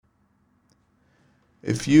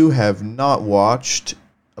If you have not watched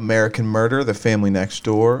American Murder, The Family Next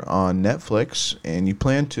Door on Netflix, and you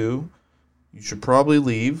plan to, you should probably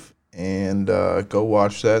leave and go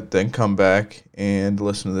watch that, then come back and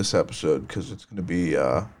listen to this episode because it's going to be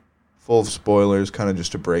full of spoilers, kind of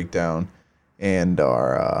just a breakdown, and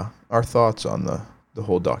our thoughts on the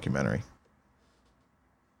whole documentary.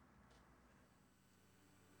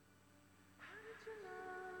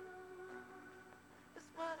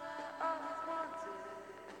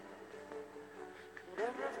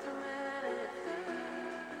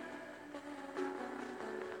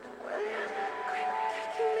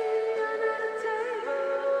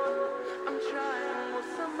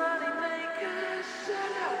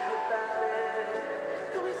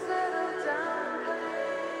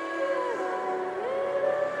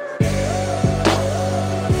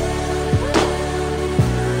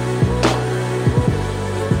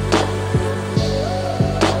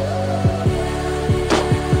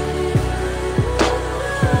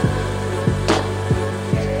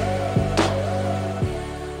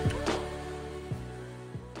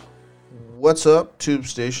 What's up, Tube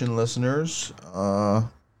Station listeners?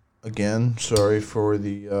 Again, sorry for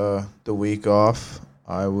the week off.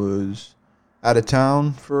 I was out of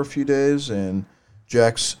town for a few days, and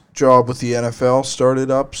Jack's job with the NFL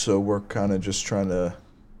started up, so we're kind of just trying to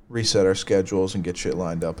reset our schedules and get shit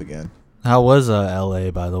lined up again. How was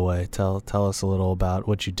LA, by the way? Tell us a little about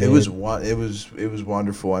what you did. It was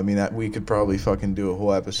wonderful. I mean, we could probably fucking do a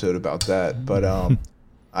whole episode about that, but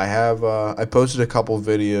I posted a couple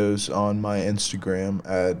videos on my Instagram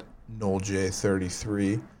at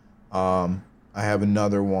NoelJ33. I have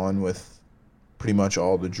another one with pretty much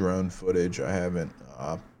all the drone footage. I haven't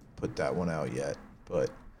put that one out yet, but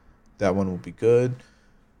that one will be good.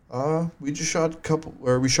 We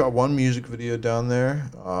shot one music video down there.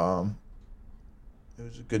 It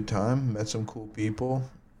was a good time. Met some cool people.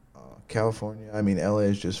 California, I mean, LA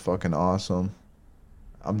is just fucking awesome.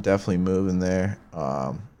 I'm definitely moving there.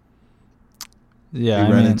 We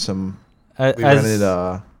rented.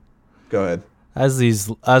 Go ahead.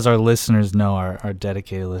 As our listeners know, our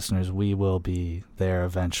dedicated listeners, we will be there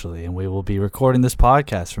eventually, and we will be recording this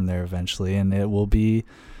podcast from there eventually, and it will be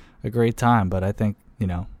a great time. But I think,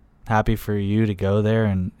 happy for you to go there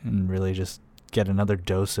and really just get another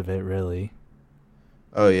dose of it, really.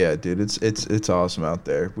 Oh yeah, dude, it's awesome out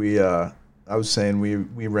there. I was saying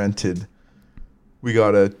we rented. We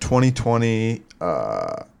got a 2020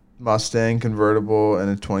 Mustang convertible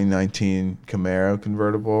and a 2019 Camaro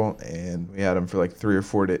convertible, and we had them for like 3 or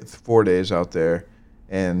 4 days out there,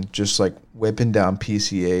 and just like whipping down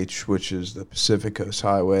PCH, which is the Pacific Coast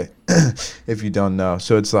Highway, if you don't know.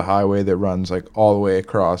 So it's the highway that runs like all the way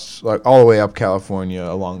across, like all the way up California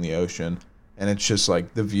along the ocean, and it's just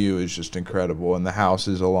like the view is just incredible, and the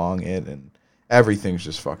houses along it, and everything's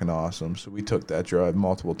just fucking awesome. So we took that drive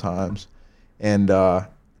multiple times.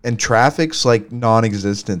 And traffic's like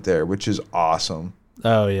non-existent there, which is awesome.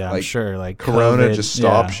 Oh yeah, like, I'm sure. Like Corona COVID, just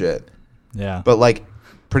stopped shit. Yeah. But like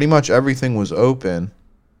pretty much everything was open.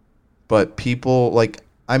 But people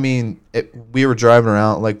we were driving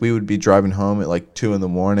around, like we would be driving home at like 2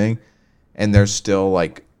 a.m, and there's still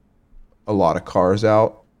like a lot of cars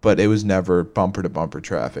out. But it was never bumper to bumper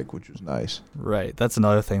traffic, which was nice. Right. That's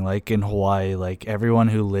another thing. Like in Hawaii, like everyone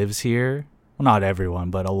who lives here. Not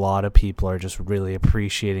everyone, but a lot of people are just really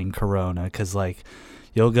appreciating Corona because, like,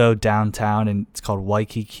 you'll go downtown and it's called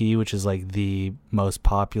Waikiki, which is, like, the most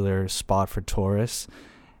popular spot for tourists.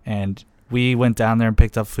 And we went down there and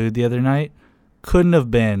picked up food the other night. Couldn't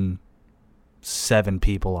have been 7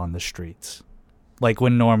 people on the streets. Like,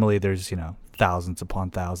 when normally there's, thousands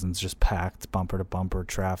upon thousands just packed, bumper to bumper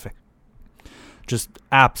traffic. Just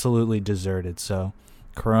absolutely deserted. So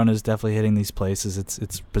Corona's definitely hitting these places.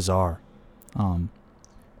 It's bizarre.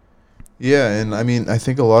 Yeah, and I mean, I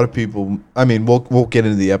think a lot of people. I mean, we'll get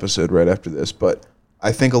into the episode right after this, but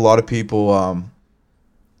I think a lot of people,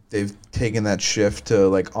 they've taken that shift to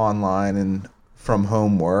like online and from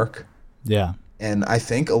home work. Yeah, and I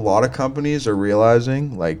think a lot of companies are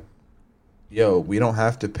realizing like, yo, we don't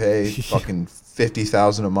have to pay fucking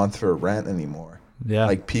 $50,000 a month for rent anymore. Yeah,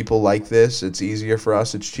 like people like this. It's easier for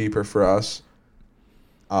us. It's cheaper for us.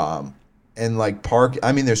 And like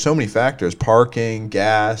there's so many factors, parking,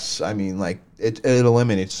 gas. I mean, like it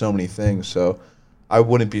eliminates so many things. So I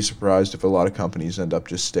wouldn't be surprised if a lot of companies end up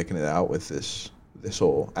just sticking it out with this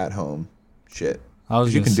whole at home shit.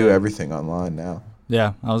 Because you can do everything online now.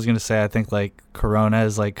 Yeah, I was gonna say I think like Corona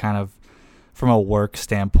is like kind of from a work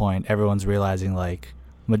standpoint, everyone's realizing like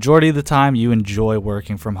majority of the time you enjoy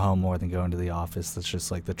working from home more than going to the office. That's just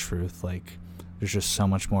like the truth. Like there's just so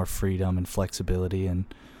much more freedom and flexibility and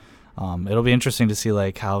It'll be interesting to see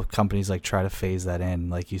like how companies like try to phase that in.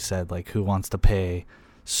 Like you said, like who wants to pay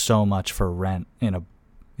so much for rent in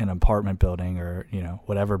an apartment building or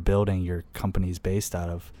whatever building your company's based out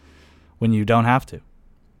of when you don't have to.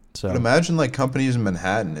 So but imagine like companies in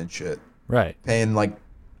Manhattan and shit, right, paying like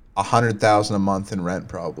 $100,000 a month in rent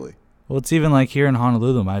probably. Well, it's even like here in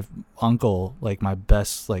Honolulu, my uncle, like my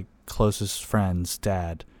best, like closest friend's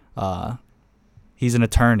dad, he's an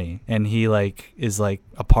attorney and he like is like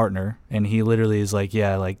a partner, and he literally is like,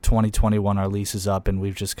 yeah, like 2021 our lease is up and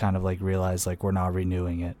we've just kind of like realized like we're not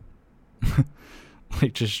renewing it.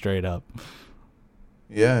 Like just straight up.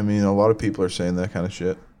 Yeah, I mean a lot of people are saying that kind of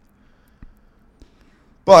shit.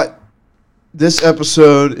 But this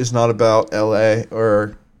episode is not about LA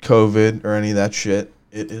or COVID or any of that shit.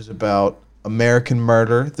 It is about American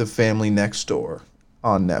Murder, The Family Next Door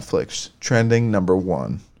on Netflix, trending number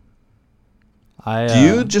 1. Do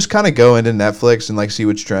you just kind of go into Netflix and like see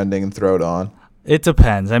what's trending and throw it on? It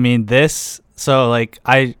depends. I mean, so like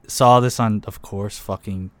I saw this on, of course,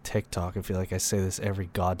 fucking TikTok. I feel like I say this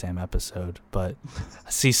every goddamn episode, but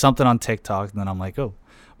I see something on TikTok and then I'm like, oh.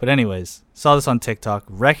 But anyways, saw this on TikTok,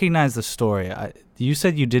 recognized the story. You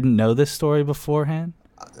said you didn't know this story beforehand?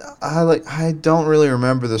 I don't really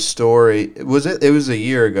remember the story. It was a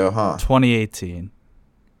year ago, huh? 2018.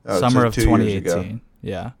 Summer of 2018.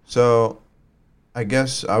 Yeah. So I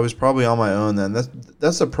guess I was probably on my own then.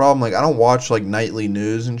 That's the problem. Like I don't watch like nightly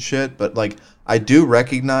news and shit, but like I do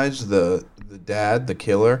recognize the dad, the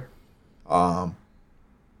killer.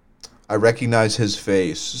 I recognize his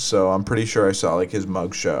face, so I'm pretty sure I saw like his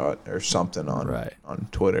mugshot or something on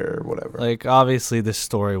Twitter or whatever. Like obviously this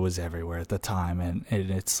story was everywhere at the time, and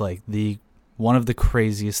it's like one of the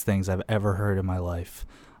craziest things I've ever heard in my life.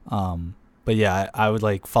 But yeah, I would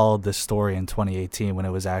like followed this story in 2018 when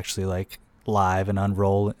it was actually like live and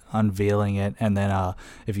unveiling it. And then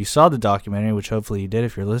if you saw the documentary, which hopefully you did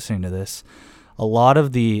if you're listening to this, a lot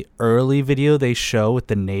of the early video they show with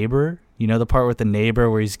the neighbor, the part with the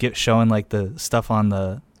neighbor where he's showing like the stuff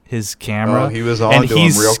on his camera. Oh, he was on to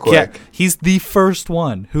him real quick. He's the first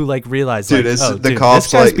one who like realized, dude, the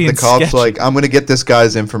cops like, I'm gonna get this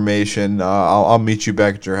guy's information. I'll meet you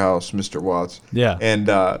back at your house, Mr. Watts. Yeah. And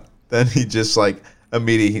then he just like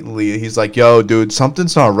immediately he's like, yo, dude,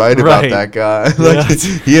 something's not right about that guy. Like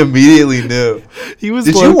he immediately knew. He was.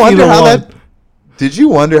 Did you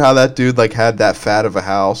wonder how that dude like had that fat of a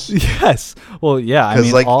house? Yes. Well, yeah.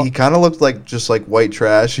 Because like he kind of looked like just like white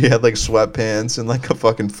trash. He had like sweatpants and like a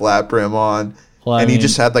fucking flat brim on, and he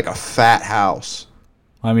just had like a fat house.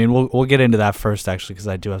 I mean, we'll get into that first actually, because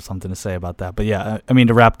I do have something to say about that. But yeah, I mean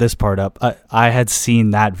to wrap this part up, I had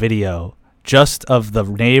seen that video just of the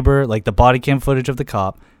neighbor, like the body cam footage of the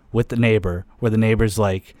cop with the neighbor, where the neighbor's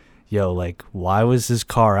like, yo, like, why was his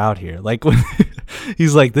car out here? Like, when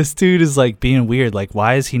he's like, this dude is like being weird. Like,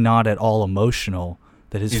 why is he not at all emotional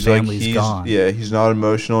that his family's gone? Yeah, he's not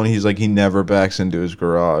emotional, and he's like, he never backs into his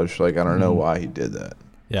garage. Like, I don't know why he did that.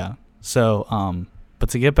 Yeah. So, but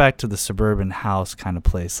to get back to the suburban house kind of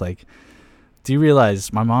place, like, do you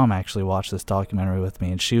realize my mom actually watched this documentary with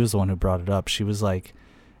me, and she was the one who brought it up. She was like,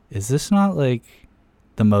 is this not like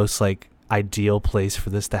the most like ideal place for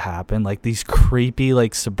this to happen? Like these creepy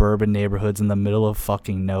like suburban neighborhoods in the middle of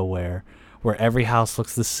fucking nowhere where every house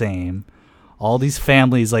looks the same, all these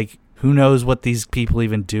families, like who knows what these people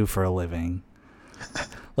even do for a living.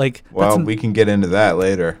 Like, well, we can get into that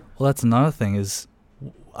later. Well, that's another thing is,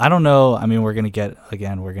 I don't know, I mean, we're going to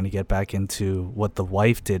get back into what the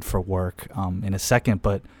wife did for work in a second,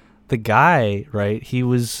 but the guy, right,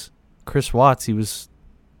 Chris Watts,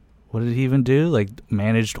 what did he even do? Like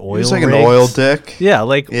managed oil rigs? He's like an oil dick. Yeah,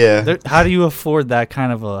 like how do you afford that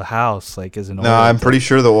kind of a house? Like as an oil I'm dick? pretty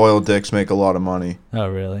sure the oil dicks make a lot of money. Oh,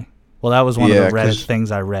 really? Well, that was one of the Reddit things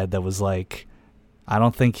I read that was like, I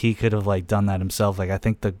don't think he could have like done that himself. Like I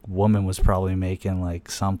think the woman was probably making like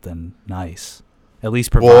something nice, at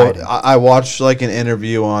least providing. Well, I watched like an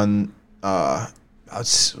interview on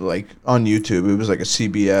like on YouTube. It was like a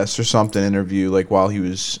CBS or something interview like while he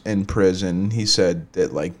was in prison. He said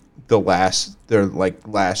that like their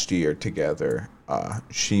last year together,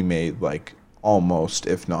 she made like almost,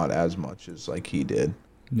 if not as much as like he did.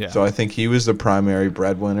 Yeah. So I think he was the primary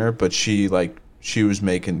breadwinner, but she was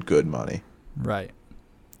making good money. Right.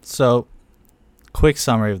 So, quick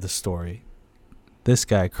summary of the story. This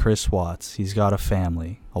guy, Chris Watts, he's got a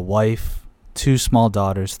family, a wife, 2 small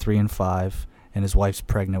daughters, 3 and 5, and his wife's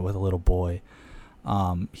pregnant with a little boy.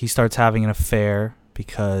 He starts having an affair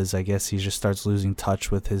because I guess he just starts losing touch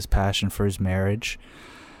with his passion for his marriage.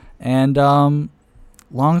 And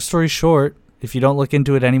long story short, if you don't look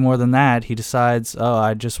into it any more than that, he decides, oh,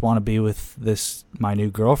 I just want to be with my new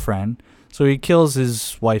girlfriend. So he kills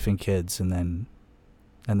his wife and kids and then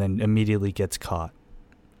immediately gets caught.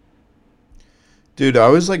 Dude, I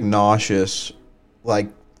was like nauseous, like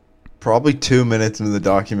probably 2 minutes into the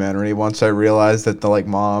documentary. Once I realized that the like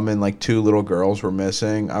mom and like 2 little girls were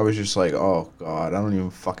missing, I was just like, oh god, I don't even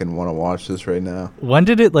fucking want to watch this right now. When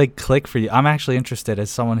did it like click for you? I'm actually interested as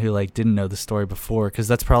someone who like didn't know the story before, because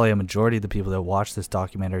that's probably a majority of the people that watched this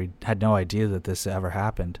documentary had no idea that this ever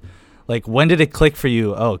happened. Like, when did it click for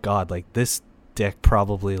you? Oh god, like this dick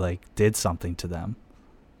probably like did something to them.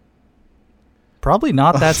 Probably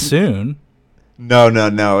not that soon.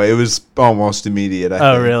 No. It was almost immediate. I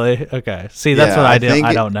think. Really? Okay. See, that's what I did.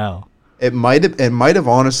 I don't know. It might have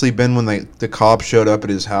honestly been when the cops showed up at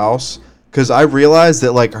his house, because I realized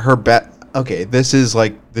that like okay, this is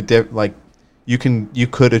like like you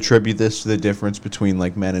could attribute this to the difference between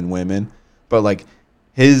like men and women, but like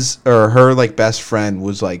his or her like best friend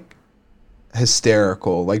was like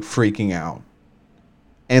hysterical, like freaking out,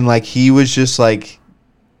 and like he was just like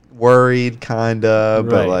worried kind of,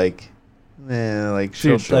 but like like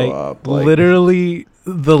she'll show up. Like, literally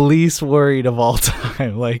the least worried of all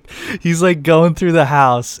time. Like, he's like going through the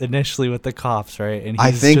house initially with the cops, right? And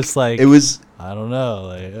he's just like, it was, I don't know.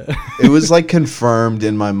 Like, it was like confirmed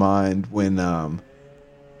in my mind when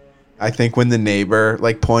I think when the neighbor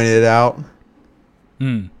like pointed it out.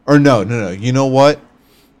 Or no. You know what?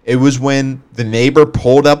 It was when the neighbor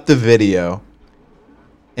pulled up the video.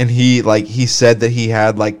 And he said that he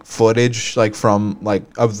had like footage like from like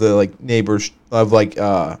of the like neighbors of like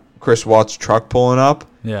Chris Watts' truck pulling up.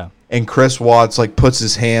 Yeah. And Chris Watts like puts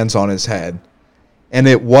his hands on his head. And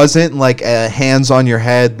it wasn't like a hands on your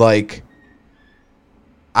head like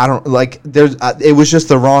I don't like there's it was just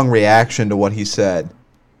the wrong reaction to what he said.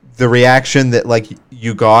 The reaction that like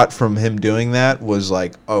you got from him doing that was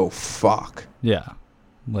like, "Oh fuck." Yeah.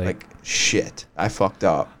 Like shit. I fucked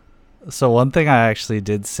up. So one thing I actually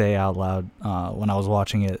did say out loud when I was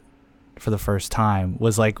watching it for the first time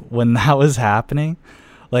was like when that was happening,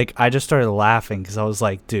 like I just started laughing because I was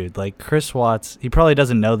like, dude, like Chris Watts, he probably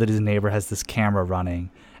doesn't know that his neighbor has this camera running,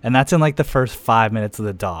 and that's in like the first 5 minutes of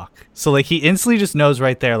the doc. So like he instantly just knows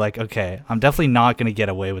right there, like, okay, I'm definitely not gonna get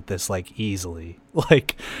away with this like easily.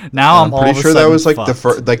 Like now I'm pretty sure that was like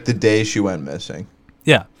fucked. the day she went missing.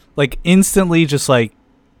 Yeah, like instantly, just like.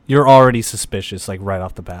 You're already suspicious, like, right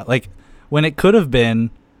off the bat. Like, when it could have been,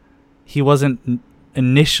 he wasn't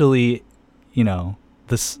initially,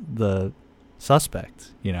 the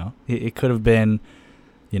suspect, It could have been,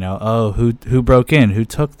 oh, who broke in? Who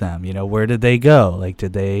took them? Where did they go? Like,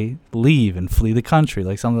 did they leave and flee the country?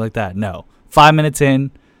 Like, something like that. No. 5 minutes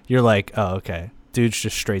in, you're like, oh, okay. Dude's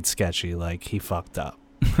just straight sketchy. Like, he fucked up.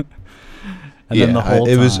 And then the whole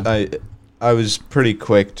time... I was pretty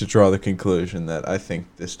quick to draw the conclusion that I think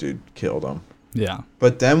this dude killed him. Yeah.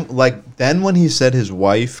 But then when he said his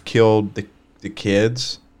wife killed the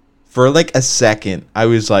kids, for like a second, I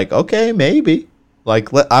was like, okay, maybe. Like,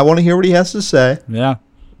 I want to hear what he has to say. Yeah.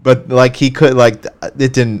 But like he could like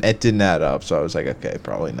it didn't add up, so I was like, okay,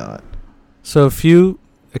 probably not. So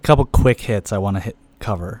a couple quick hits I want to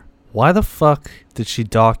cover. Why the fuck did she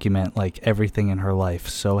document like everything in her life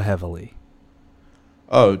so heavily?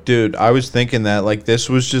 Oh, dude, I was thinking that, like, this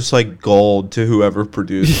was just, like, gold to whoever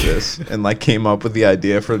produced this and, like, came up with the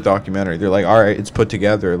idea for the documentary. They're like, all right, it's put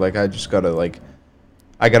together. Like, I just got to, like,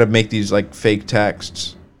 I got to make these, like, fake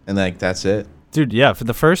texts. And, like, that's it. Dude, yeah, for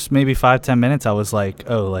the first maybe 5-10 minutes, I was like,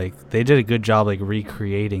 oh, like, they did a good job, like,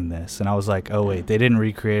 recreating this. And I was like, oh, wait, they didn't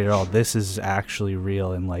recreate it all. This is actually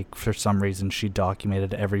real. And, like, for some reason, she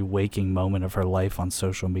documented every waking moment of her life on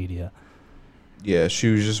social media. Yeah, she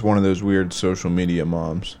was just one of those weird social media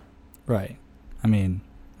moms. Right. I mean,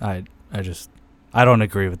 I don't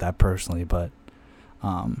agree with that personally, but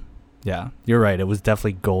yeah, you're right. It was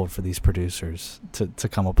definitely gold for these producers to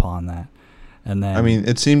come upon that. And then I mean,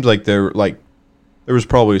 it seemed like there was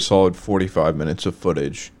probably a solid 45 minutes of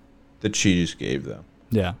footage that she just gave them.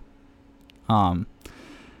 Yeah. And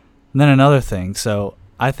then another thing. So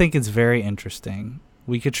I think it's very interesting.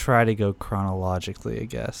 We could try to go chronologically, I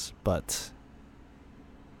guess, but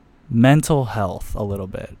mental health a little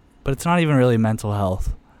bit, but it's not even really mental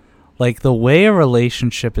health. Like the way a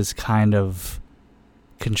relationship is kind of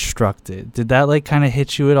constructed, did that like kind of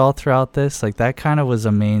hit you at all throughout this? Like that kind of was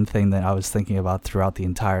a main thing that I was thinking about throughout the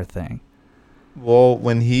entire thing. Well,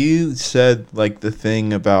 when he said like the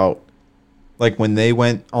thing about like when they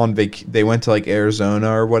went on they went to like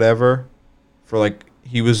Arizona or whatever for like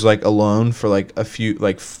he was like alone for like a few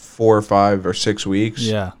like 4 or 5 or 6 weeks.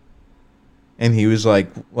 Yeah. And he was like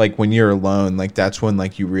when you're alone, like that's when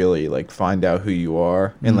like you really like find out who you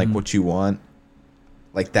are and like what you want.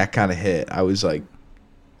 Like that kind of hit. I was like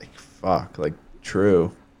fuck, like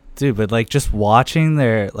true. Dude, but like just watching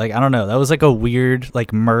their, like, I don't know, that was like a weird,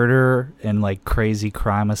 like, murder and like crazy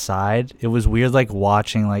crime aside, it was weird like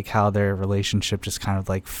watching like how their relationship just kind of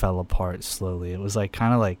like fell apart slowly. It was like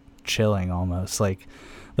kind of like chilling almost, like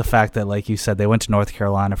the fact that, like you said, they went to North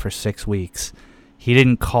Carolina for 6 weeks. He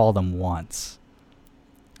didn't call them once.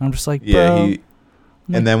 I'm just like, bro.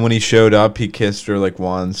 And then when he showed up, he kissed her like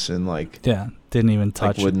once and like didn't even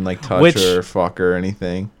touch, like wouldn't like touch her or fuck her or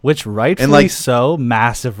anything. Which rightfully so,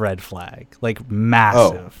 massive red flag, like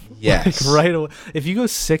massive. Oh, yes. Like, right away. If you go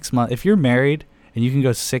 6 months, if you're married and you can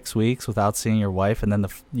go 6 weeks without seeing your wife, and then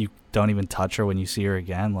you don't even touch her when you see her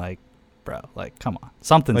again, like, bro, like, come on,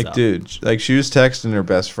 something's like, up. dude, like she was texting her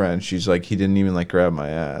best friend. She's like, he didn't even like grab my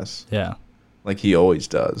ass. Yeah, like he always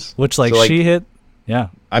does. Which like, so, like she hit. Yeah.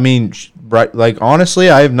 I mean, right? Like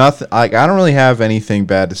honestly, I have nothing. Like I don't really have anything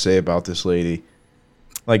bad to say about this lady.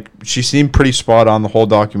 Like she seemed pretty spot on the whole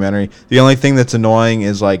documentary. The only thing that's annoying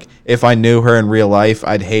is like if I knew her in real life,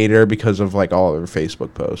 I'd hate her because of like all of her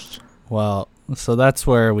Facebook posts. Well, so that's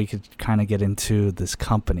where we could kind of get into this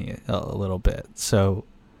company a little bit. So,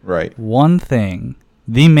 right. One thing,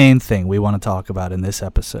 the main thing we want to talk about in this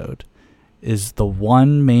episode is the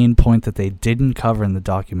one main point that they didn't cover in the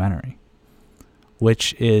documentary,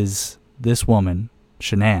 which is this woman,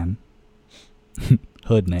 Shanann,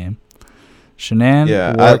 hood name. Shanann.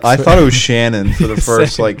 Yeah, I thought it was Shannon for the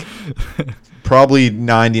first, like, probably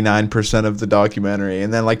 99% of the documentary.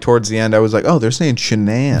 And then, like, towards the end, I was like, oh, they're saying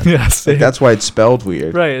Shanann. Yeah, like, that's why it's spelled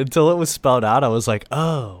weird. Right, until it was spelled out, I was like,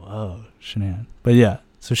 oh, Shanann. But yeah,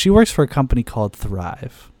 so she works for a company called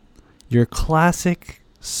Thrive. Your classic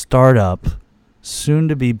startup,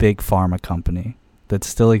 soon-to-be big pharma company that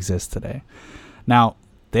still exists today. Now,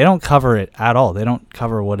 they don't cover it at all. They don't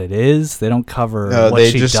cover what it is. They don't cover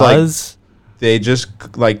what she does. They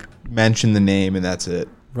just, like, mention the name, and that's it.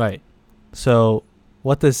 Right. So,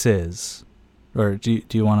 what this is, or do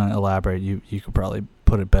you want to elaborate? You could probably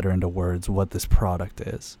put it better into words, what this product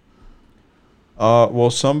is.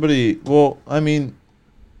 Somebody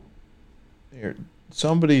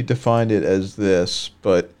defined it as this,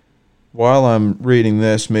 but while I'm reading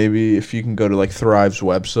this, maybe if you can go to, like, Thrive's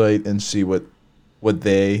website and see what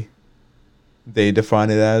they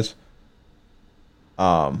define it as.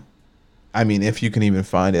 I mean, if you can even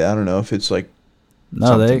find it, I don't know if it's like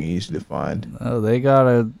something easy to find. No, they got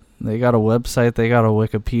a website, they got a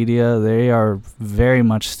Wikipedia. They are very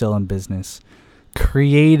much still in business.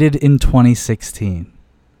 Created in 2016.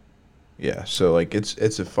 Yeah, so like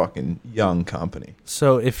it's a fucking young company.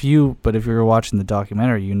 So if you were watching the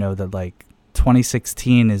documentary, you know that like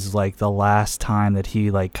 2016 is like the last time that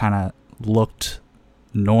he like kind of looked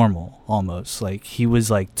normal almost. Like he was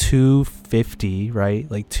like 250, right?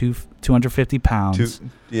 Like 250 pounds.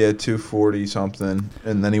 240 something,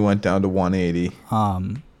 and then he went down to 180.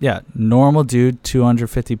 Yeah, normal dude,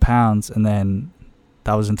 250 pounds, and then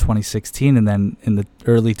that was in 2016, and then in the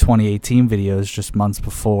early 2018 videos, just months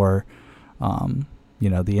before,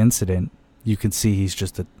 the incident, you can see he's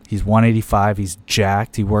 185. He's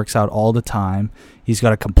jacked. He works out all the time. He's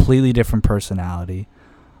got a completely different personality.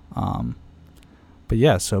 But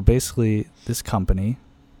yeah, so basically this company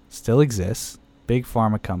still exists, big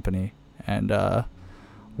pharma company, and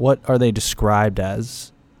what are they described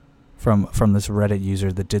as from this Reddit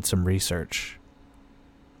user that did some research?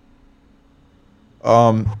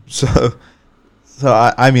 So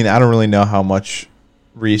I mean, I don't really know how much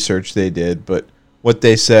research they did, but what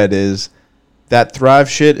they said is that Thrive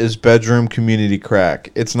shit is bedroom community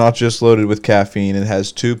crack. It's not just loaded with caffeine. It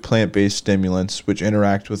has 2 plant-based stimulants which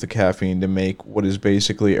interact with the caffeine to make what is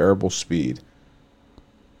basically herbal speed.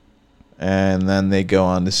 And then they go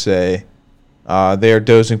on to say they are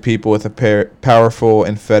dosing people with a powerful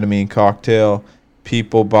amphetamine cocktail.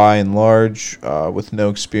 People by and large with no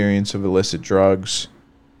experience of illicit drugs,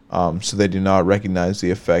 so they do not recognize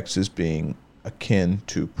the effects as being akin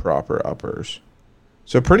to proper uppers.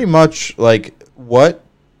 So pretty much like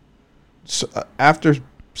after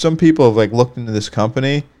some people have like looked into this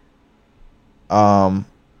company, and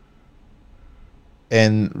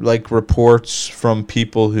like reports from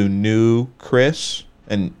people who knew Chris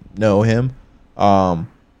and know him, I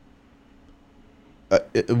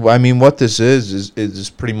mean, what this is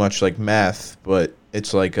pretty much like meth, but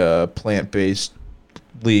it's like a plant-based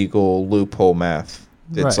legal loophole meth.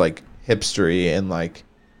 It's right. Like hipstery and like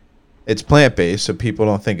it's plant-based, so people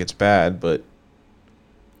don't think it's bad, but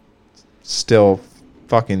still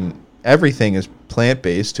fucking everything is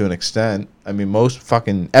plant-based to an extent. I mean, most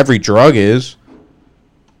fucking every drug is.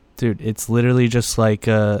 Dude, it's literally just like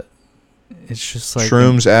it's just like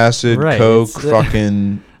shrooms, acid, right, coke,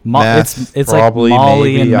 fucking meth. It's probably, like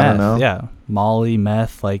Molly maybe, and I meth. don't know. Yeah, Molly,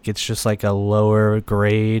 meth. Like it's just like a lower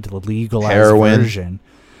grade legalized Heroin. version.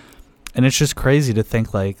 And it's just crazy to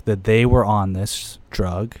think like that they were on this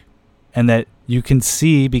drug, and that you can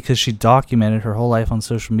see, because she documented her whole life on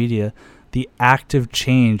social media, the active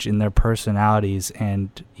change in their personalities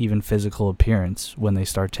and even physical appearance when they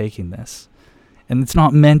start taking this. And it's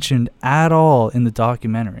not mentioned at all in the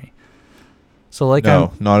documentary. So like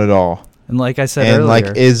no, not at all. And like I said and earlier,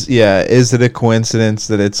 like is it a coincidence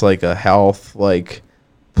that it's like a health, like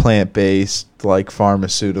plant-based, like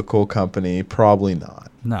pharmaceutical company? Probably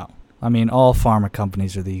not. no. I mean, all pharma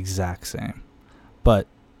companies are the exact same. But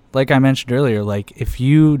like I mentioned earlier, like if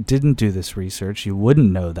you didn't do this research, you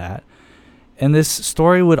wouldn't know that. And this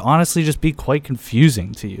story would honestly just be quite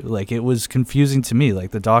confusing to you. Like it was confusing to me.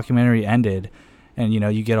 Like the documentary ended and, you know,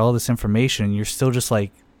 you get all this information and you're still just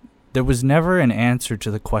like, there was never an answer to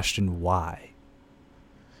the question why.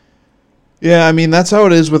 Yeah, I mean, that's how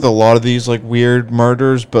it is with a lot of these, like, weird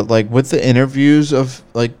murders, but, like, with the interviews of,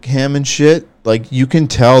 like, him and shit, like, you can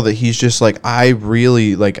tell that he's just, like, I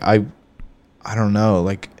really, like, I don't know,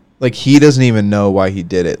 like, he doesn't even know why he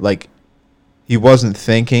did it. Like, he wasn't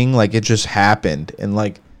thinking, like, it just happened, and,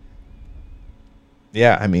 like,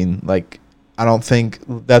 yeah, I mean, like, I don't think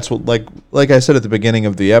that's what, like I said at the beginning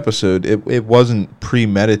of the episode, it wasn't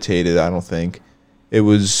premeditated, I don't think. It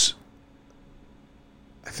was...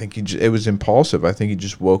 I think it was impulsive. I think he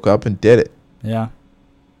just woke up and did it. Yeah.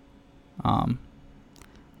 But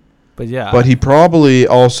yeah. But he probably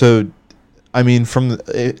also, I mean, from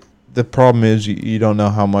the problem is you don't know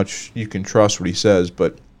how much you can trust what he says,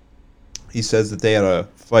 but he says that they had a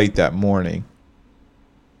fight that morning.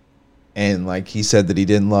 And, like, he said that he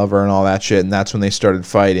didn't love her and all that shit, and that's when they started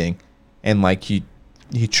fighting. And, like, he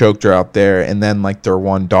choked her out there, and then, like, their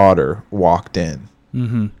one daughter walked in.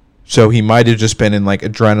 Mm-hmm. So he might have just been in, like,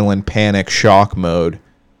 adrenaline panic shock mode,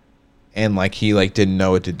 and, like, he, like, didn't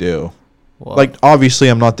know what to do. Well, like, obviously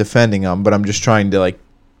I'm not defending him, but I'm just trying to, like...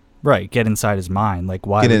 Right, get inside his mind. Like,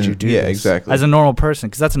 why would you do this? Yeah, exactly. As a normal person,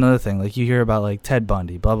 because that's another thing. Like, you hear about, like, Ted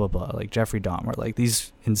Bundy, blah, blah, blah, like, Jeffrey Dahmer. Like,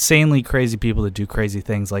 these insanely crazy people that do crazy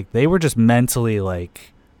things. Like, they were just mentally,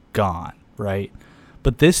 like, gone, right?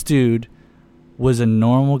 But this dude was a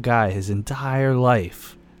normal guy his entire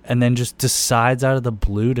life, and then just decides out of the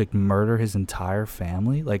blue to murder his entire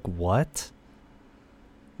family? Like, what?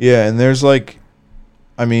 Yeah, and there's, like...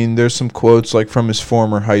 I mean, there's some quotes, like, from his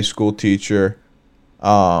former high school teacher.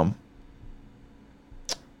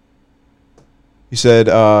 He said,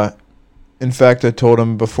 in fact, I told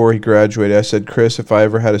him before he graduated, I said, Chris, if I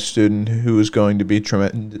ever had a student who was going to be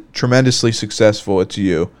tremendously successful, it's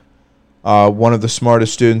you. One of the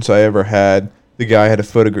smartest students I ever had. The guy had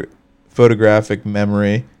a photographic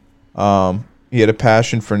memory. He had a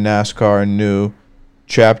passion for NASCAR and knew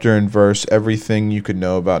chapter and verse everything you could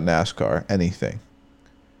know about NASCAR, anything.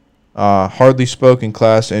 Hardly spoke in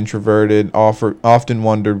class, introverted, often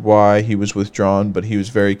wondered why he was withdrawn, but he was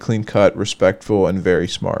very clean-cut, respectful, and very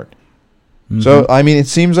smart. Mm-hmm. So, I mean, it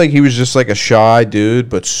seems like he was just like a shy dude,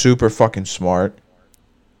 but super fucking smart.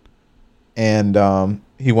 And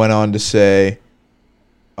he went on to say,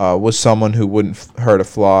 was someone who wouldn't hurt a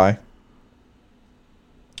fly.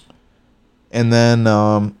 And then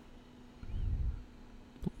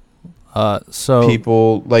so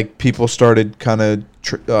people started kind of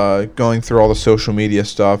going through all the social media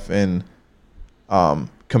stuff and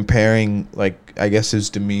comparing, like, I guess his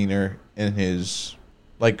demeanor and his,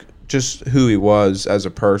 like, just who he was as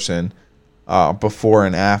a person before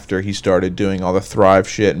and after he started doing all the Thrive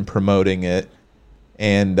shit and promoting it.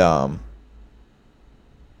 And I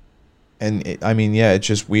mean, yeah, it's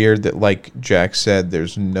just weird that, like Jack said,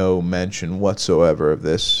 there's no mention whatsoever of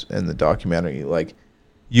this in the documentary. Like,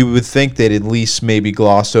 you would think they'd at least maybe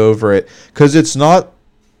gloss over it. Because it's not...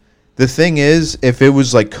 The thing is, if it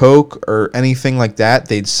was like Coke or anything like that,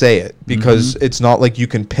 they'd say it. Because it's not like you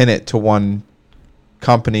can pin it to one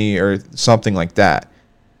company or something like that.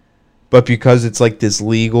 But because it's like this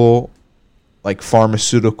legal, like,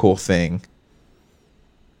 pharmaceutical thing...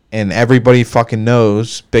 And everybody fucking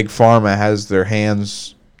knows Big Pharma has their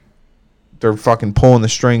hands... They're fucking pulling the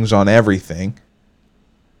strings on everything.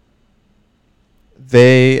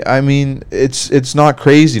 I mean, it's not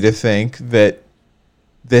crazy to think that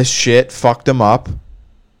this shit fucked him up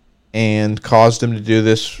and caused him to do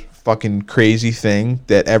this fucking crazy thing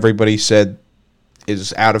that everybody said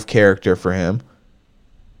is out of character for him.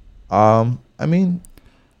 I mean,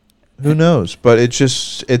 who knows? But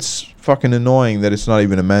it's fucking annoying that it's not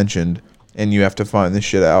even mentioned, and you have to find this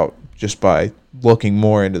shit out just by looking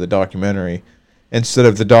more into the documentary, instead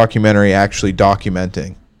of the documentary actually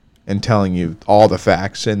documenting and telling you all the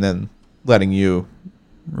facts and then letting you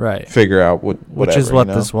figure out whatever, which is what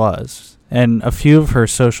this was. And a few of her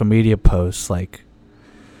social media posts, like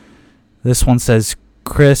this one says,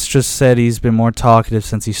 Chris just said he's been more talkative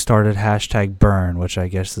since he started #burn, which I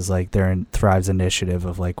guess is like their Thrive's initiative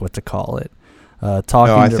of like what to call it. I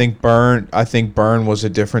think burn was a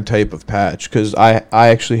different type of patch, because I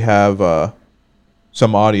actually have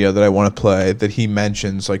some audio that I want to play that he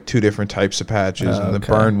mentions like 2 different types of patches, and the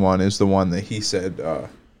burn one is the one that he said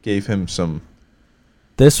gave him some.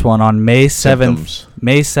 This one on May 7th, symptoms.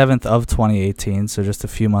 May 7th of 2018, so just a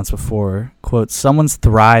few months before, quote, someone's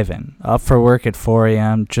thriving, up for work at 4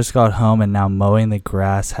 a.m., just got home and now mowing the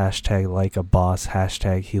grass, #like a boss,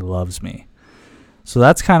 #he loves me. So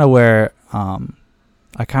that's kind of where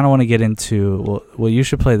I kind of want to get into, well, you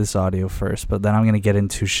should play this audio first, but then I'm going to get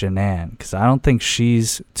into Shanann, because I don't think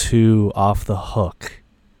she's too off the hook.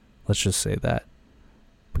 Let's just say that.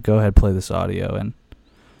 But go ahead, play this audio and...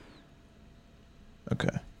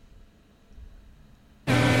 Okay.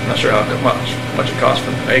 I'm not sure how much it costs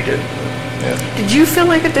for them to make it. Yeah. Did you feel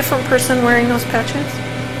like a different person wearing those patches?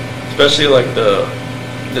 Especially like the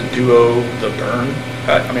duo, the burn.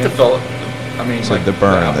 I mean, it felt. I mean, It's like like the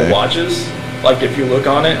burn, Apple eh? Watches. Like if you look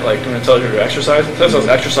on it, like when it tells you you're exercising, it says I was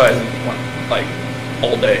exercising like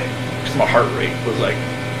all day because my heart rate was like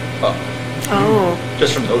up. Oh.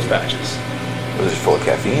 Just from those patches. Was it full of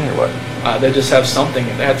caffeine or what? They just have something.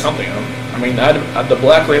 They had something in them. I mean, the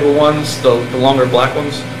black label ones, the longer black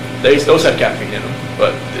ones, those had caffeine in them,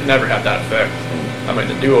 but it never had that effect. I mean,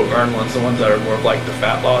 the duo burn ones, the ones that are more of like the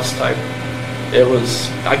fat loss type, it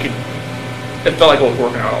felt like I was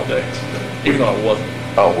working out all day, even though I wasn't.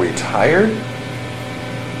 Oh, were you tired?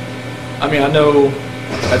 I mean, I know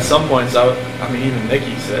at some points, even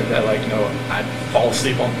Nikki said that, like, I'd fall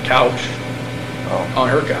asleep on the couch, on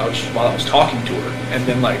her couch while I was talking to her, and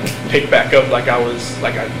then like pick back up like I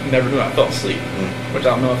never knew I fell asleep, which I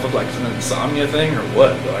don't know if it was like an insomnia thing or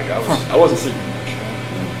what, but like I wasn't sleeping much.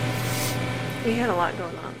 You had a lot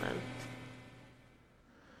going on then.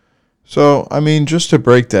 So, I mean, just to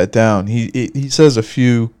break that down, he says a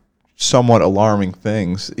few somewhat alarming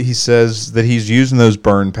things. He says that he's using those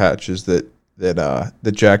burn patches that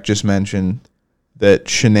Jack just mentioned, that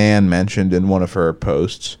Shanann mentioned in one of her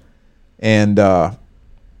posts. And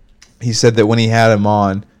he said that when he had him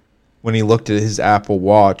on, when he looked at his Apple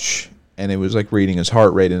Watch and it was like reading his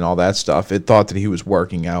heart rate and all that stuff, it thought that he was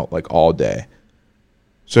working out like all day.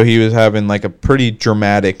 So he was having like a pretty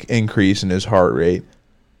dramatic increase in his heart rate.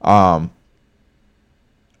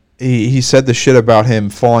 He said the shit about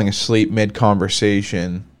him falling asleep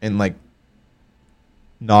mid-conversation and like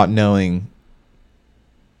not knowing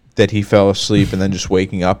that he fell asleep and then just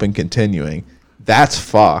waking up and continuing. That's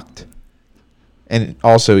fucked. And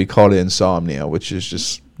also he called it insomnia, which is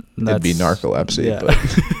just, it'd be narcolepsy. Yeah. But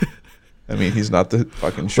I mean, he's not the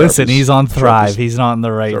fucking sharpest. Listen, he's on Thrive. He's not in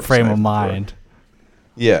the right frame of knife in the mind.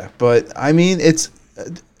 Yeah, but I mean, it's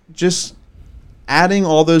just adding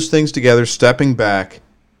all those things together, stepping back.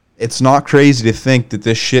 It's not crazy to think that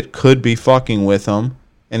this shit could be fucking with him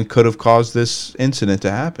and could have caused this incident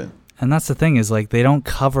to happen. And that's the thing, is like they don't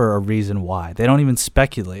cover a reason why. They don't even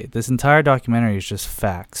speculate. This entire documentary is just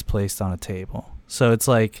facts placed on a table. So it's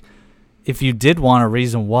like, if you did want a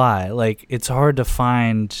reason why, like, it's hard to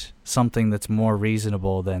find something that's more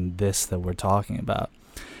reasonable than this that we're talking about.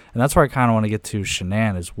 And that's where I kind of want to get to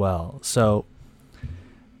Shanann as well. So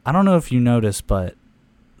I don't know if you noticed, but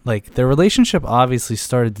like their relationship obviously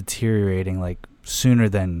started deteriorating like sooner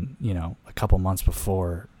than, a couple months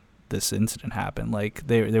before this incident happened. Like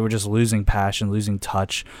they were just losing passion, losing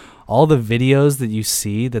touch. All the videos that you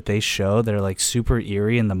see that they show that are like super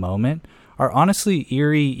eerie in the moment are honestly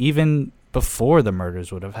eerie even before the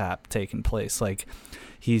murders would have taken place. Like,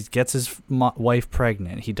 he gets his wife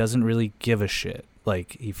pregnant. He doesn't really give a shit.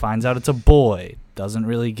 Like, he finds out it's a boy. Doesn't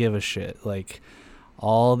really give a shit. Like,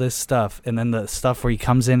 all this stuff. And then the stuff where he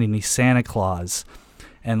comes in and he's Santa Claus.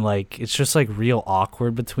 And, like, it's just, like, real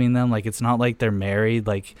awkward between them. Like, it's not like they're married.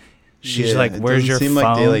 Like, she's like, where's your phone? It doesn't seem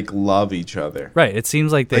like they, like, love each other. Right. It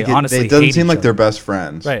seems like they honestly hate each other. It doesn't seem like other. they're best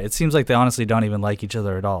friends. Right. It seems like they honestly don't even like each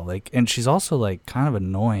other at all. Like, and she's also, like, kind of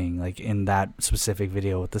annoying, like, in that specific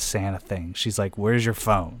video with the Santa thing. She's like, where's your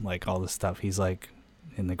phone? Like, all this stuff. He's like,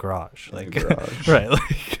 in the garage. Like, right.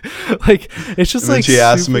 Like, it's just and like, she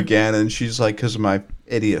asks him again, and she's like, because of my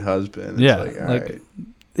idiot husband. It's yeah. like, all like right.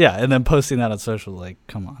 Yeah, and then posting that on social, like,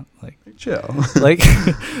 come on, like, Chill. like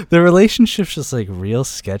the relationship's just like real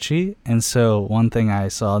sketchy. And so one thing I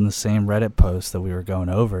saw in the same Reddit post that we were going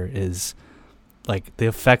over is like the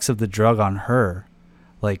effects of the drug on her.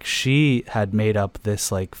 Like she had made up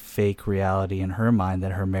this like fake reality in her mind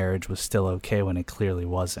that her marriage was still okay when it clearly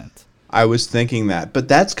wasn't. I was thinking that, but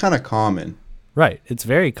that's kind of common. Right. It's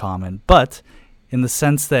very common, but in the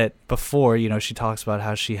sense that before, you know, she talks about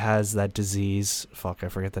how she has that disease. Fuck, I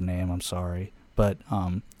forget the name. I'm sorry. But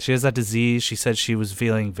she has that disease. She said she was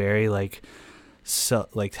feeling very like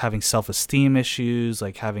having self-esteem issues,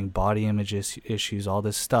 like having body image issues, all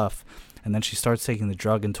this stuff. And then she starts taking the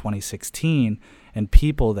drug in 2016, and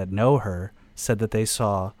people that know her said that they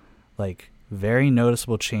saw like very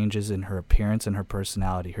noticeable changes in her appearance and her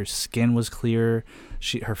personality. Her skin was clearer.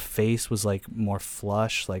 Her face was like more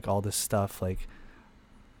flush, like all this stuff, like,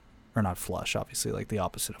 or not flush, obviously, like the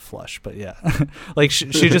opposite of flush, but yeah. Like she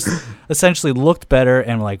just essentially looked better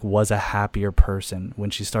and like was a happier person when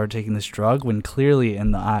she started taking this drug, when clearly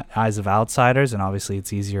in the eyes of outsiders, and obviously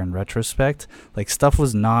it's easier in retrospect, like stuff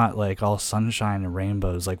was not like all sunshine and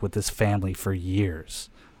rainbows like with this family for years.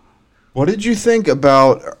 What did you think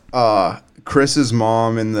about Chris's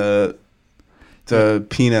mom and the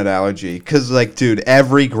peanut allergy? Because like, dude,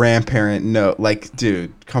 every grandparent like,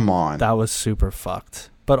 dude, come on. That was super fucked.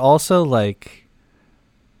 But also, like,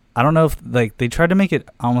 I don't know if, like, they tried to make it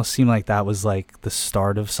almost seem like that was, like, the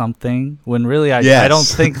start of something, when really I don't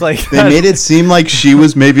think, like... They made it seem like she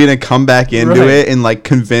was maybe going to come back into it and, like,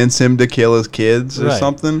 convince him to kill his kids or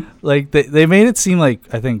something. Like, they made it seem, like,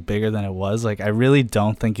 I think, bigger than it was. Like, I really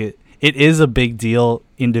don't think it is a big deal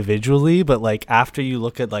individually, but, like, after you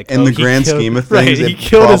look at, like... In the grand scheme of things, it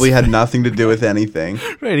probably had nothing to do with anything.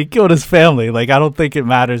 Right, he killed his family. Like, I don't think it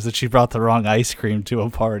matters that she brought the wrong ice cream to a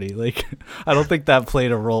party. Like, I don't think that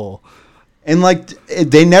played a role. And, like,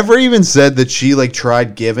 they never even said that she, like,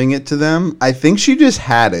 tried giving it to them. I think she just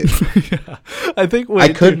had it. Yeah, I think...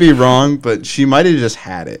 I could be wrong, but she might have just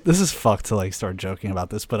had it. This is fucked to, like, start joking about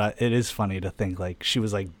this, but it is funny to think, like, she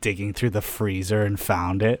was, like, digging through the freezer and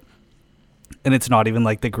found it. And it's not even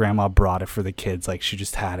like the grandma brought it for the kids. Like, she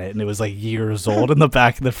just had it, and it was, like, years old in the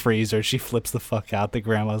back of the freezer. She flips the fuck out. The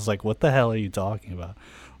grandma's like, what the hell are you talking about?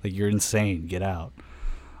 Like, you're insane. Get out.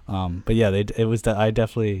 But, yeah,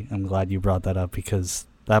 I'm glad you brought that up, because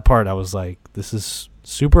that part I was like, this is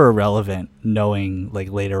super irrelevant, knowing,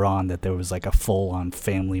 like, later on that there was, like, a full-on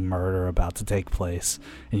family murder about to take place,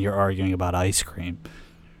 and you're arguing about ice cream.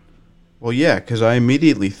 Well, yeah, because I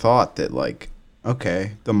immediately thought that, like,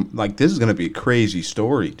 okay, this is gonna be a crazy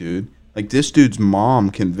story, dude. Like, this dude's mom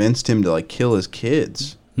convinced him to, like, kill his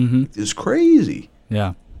kids. Mm-hmm. It's crazy.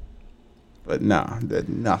 Yeah. But no, that had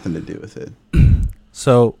nothing to do with it.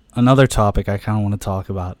 So another topic I kind of want to talk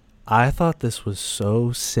about. I thought this was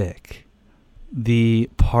so sick. The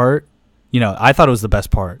part, I thought it was the best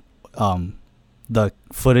part. The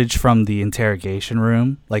footage from the interrogation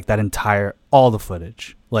room, like all the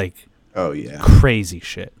footage, like, oh yeah, crazy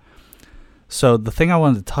shit. So the thing I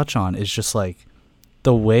wanted to touch on is just like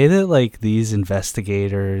the way that like these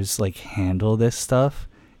investigators like handle this stuff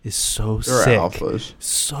is so They're sick. Alphas.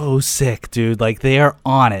 So sick, dude. Like, they are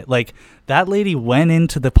on it. Like, that lady went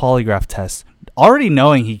into the polygraph test already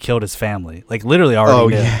knowing he killed his family. Like, literally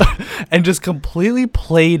already knew. Yeah. And just completely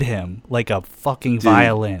played him like a fucking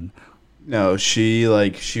violin. No, she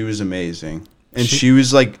was amazing. And she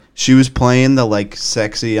was playing the like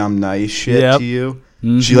sexy I'm nice shit to you.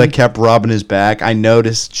 Mm-hmm. She like kept rubbing his back. I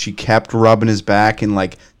noticed she kept rubbing his back and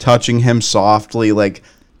like touching him softly. Like,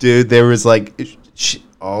 dude, there was like,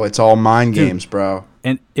 it's all mind games, bro.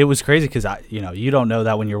 And it was crazy because you don't know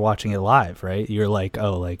that when you're watching it live, right? You're like,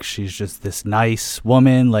 oh, like she's just this nice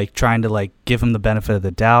woman, like trying to like give him the benefit of the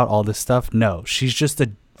doubt, all this stuff. No, she's just a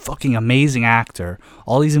fucking amazing actor.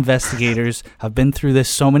 All these investigators have been through this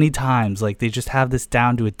so many times. Like, they just have this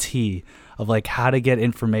down to a T of like how to get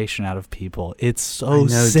information out of people. It's so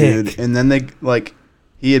sick. Dude. And then they like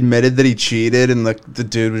he admitted that he cheated, and the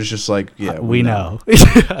dude was just like, yeah, we know.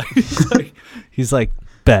 he's like,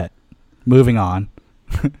 bet. Moving on.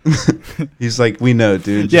 He's like, we know,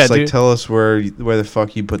 dude. Just like, tell us where the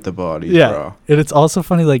fuck you put the bodies, bro. And it's also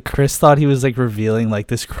funny, like, Chris thought he was like revealing like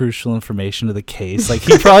this crucial information to the case. Like,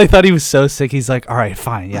 he probably thought he was so sick. He's like, all right,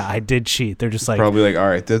 fine, yeah, I did cheat. They're just like, probably like, all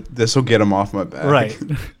right, this will get him off my back, right?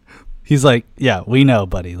 He's like, yeah, we know,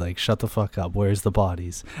 buddy. Like, shut the fuck up. Where's the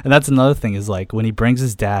bodies? And that's another thing is like when he brings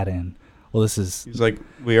his dad in. Well, he's like,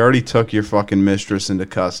 we already took your fucking mistress into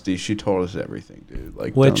custody. She told us everything, dude.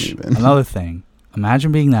 Like, which, don't even. Another thing,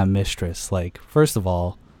 imagine being that mistress. Like, first of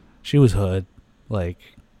all, she was hood. Like,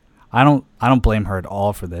 I don't blame her at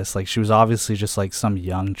all for this. Like, she was obviously just like some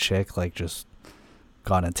young chick, like just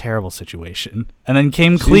got in a terrible situation and then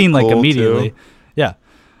came clean like immediately. Too. Yeah.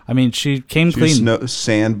 I mean, she came clean.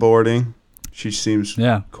 Sandboarding. She seems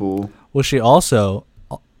cool. Well, she also,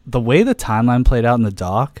 the way the timeline played out in the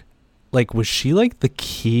doc, like, was she like the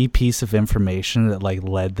key piece of information that like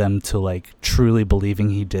led them to like truly believing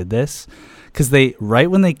he did this? Because they, right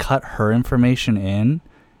when they cut her information in,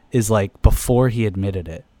 is like before he admitted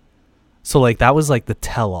it. So like that was like the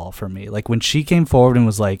tell-all for me. Like when she came forward and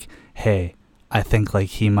was like, "Hey, I think like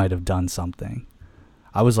he might have done something,"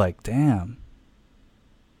 I was like, "Damn,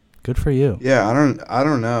 good for you." Yeah, I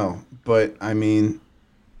don't know, but I mean,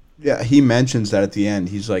 yeah, he mentions that at the end.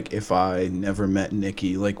 He's like, "If I never met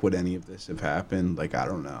Nikki, like, would any of this have happened?" Like, I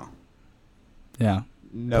don't know. Yeah.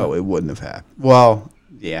 No, it wouldn't have happened. Well,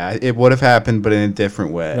 yeah, it would have happened, but in a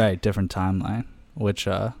different way. Right, different timeline. Which,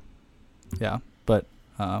 yeah, but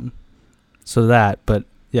so that, but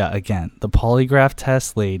yeah, again, the polygraph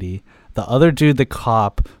test lady, the other dude, the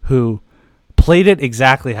cop who played it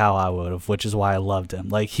exactly how I would have, which is why I loved him.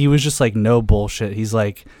 Like, he was just like, no bullshit. He's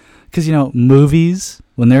like, because, you know, movies,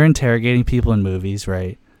 when they're interrogating people in movies,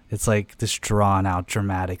 right, it's like this drawn out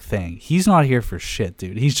dramatic thing. He's not here for shit,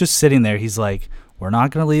 dude. He's just sitting there. He's like, we're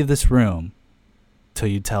not going to leave this room till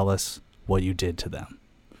you tell us what you did to them.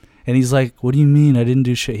 And he's like, what do you mean? I didn't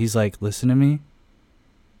do shit. He's like, listen to me.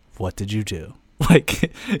 What did you do?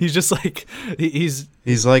 Like, he's just like, he's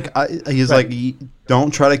like,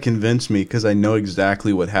 don't try to convince me because I know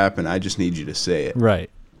exactly what happened. I just need you to say it.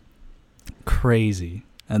 Right. Crazy.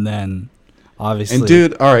 And then, obviously. And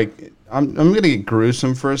dude, all right, I'm going to get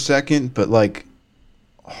gruesome for a second, but like,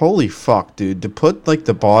 holy fuck, dude. To put like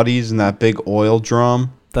the bodies in that big oil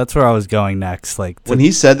drum. That's where I was going next. Like, when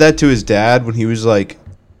he said that to his dad, when he was like,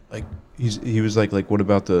 he was like, what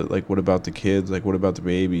about the kids? Like, what about the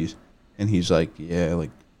babies? And he's like, yeah,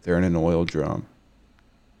 like, they're in an oil drum.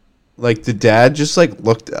 Like, the dad just, like,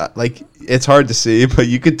 looked at, like, it's hard to see, but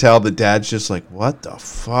you could tell the dad's just like, what the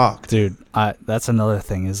fuck? Dude, that's another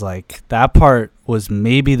thing is, like, that part was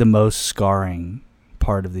maybe the most scarring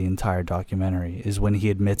part of the entire documentary is when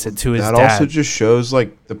he admits it to his dad. That also just shows,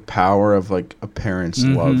 like, the power of, like, a parent's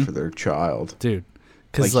love for their child. Dude.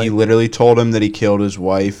 Like, he literally told him that he killed his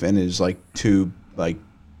wife and his, like, two, like,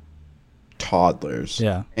 toddlers.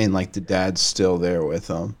 Yeah. And, like, the dad's still there with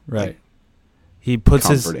him. Right. Like, he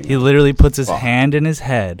literally puts his hand in his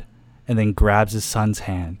head and then grabs his son's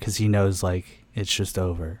hand because he knows, like, it's just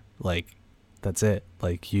over. Like, that's it.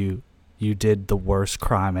 Like, you did the worst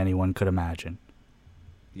crime anyone could imagine.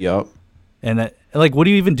 Yep. And that, like, what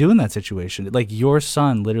do you even do in that situation? Like, your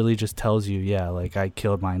son literally just tells you, yeah, like, I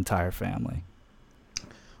killed my entire family.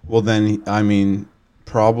 Well, then, I mean,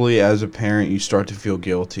 probably as a parent, you start to feel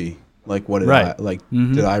guilty. Like, what did I, like,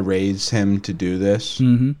 did I raise him to do this?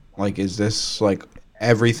 Mm-hmm. Like, is this, like,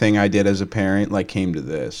 everything I did as a parent, like, came to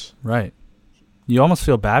this? Right. You almost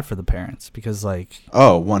feel bad for the parents because, like...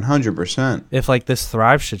 Oh, 100%. If, like, this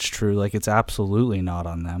Thrive shit's true, like, it's absolutely not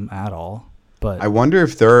on them at all. But I wonder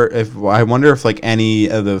if like any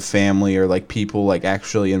of the family or like people like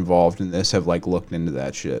actually involved in this have like looked into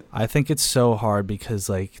that shit. I think it's so hard because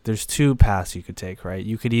like there's two paths you could take, right?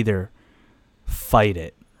 You could either fight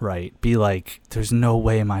it, right? Be like, there's no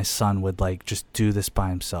way my son would like just do this by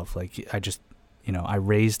himself. Like I just, you know, I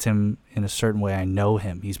raised him in a certain way. I know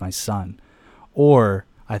him. He's my son. Or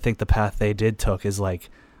I think the path they took is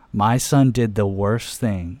like, my son did the worst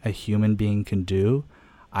thing a human being can do.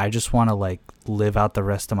 I just want to like live out the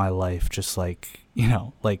rest of my life just like, you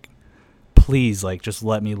know, like please like just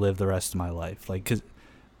let me live the rest of my life. Like, cuz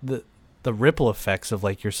the ripple effects of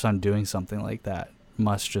like your son doing something like that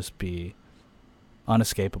must just be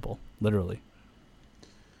unescapable, literally.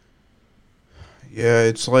 Yeah,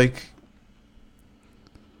 it's like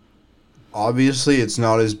obviously it's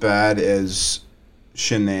not as bad as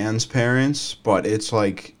Shanann's parents, but it's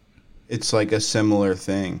like a similar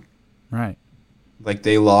thing. Right. Like,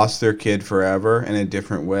 they lost their kid forever in a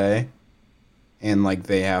different way. And, like,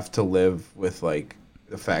 they have to live with, like,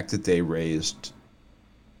 the fact that they raised,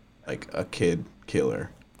 like, a kid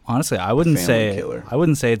killer. Honestly, I wouldn't say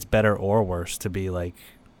it's better or worse to be, like...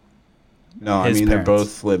 No, I mean, parents. They're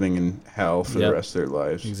both living in hell for the rest of their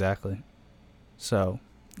lives. Exactly. So,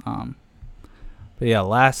 but yeah,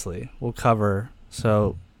 lastly, we'll cover...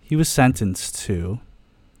 So, he was sentenced to...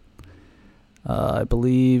 I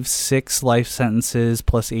believe 6 life sentences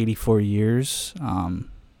plus 84 years.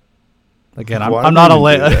 Again, I'm not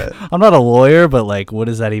a lawyer, but like, what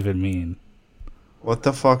does that even mean? What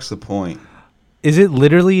the fuck's the point? Is it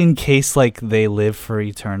literally in case like they live for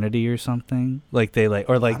eternity or something? Like they like,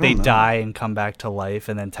 or like they die and come back to life,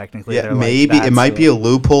 and then technically, yeah, they're maybe like, it might be a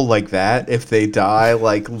loophole like that. If they die,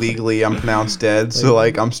 like legally, I'm pronounced dead, so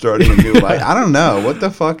like I'm starting a new life. I don't know what the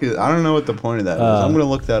fuck is. I don't know what the point of that is. I'm gonna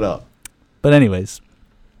look that up. But anyways,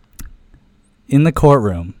 in the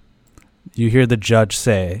courtroom, you hear the judge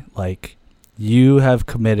say, like, "You have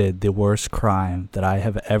committed the worst crime that I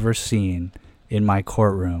have ever seen in my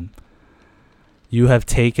courtroom. You have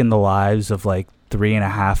taken the lives of like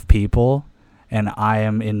 3.5 people, and I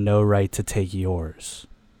am in no right to take yours."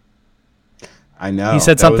 I know. He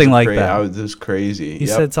said something like that. It was crazy. He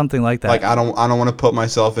said something like that. Like I don't want to put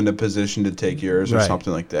myself in a position to take yours or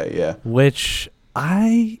something like that. Yeah. Which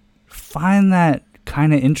I find that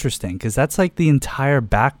kind of interesting, because that's like the entire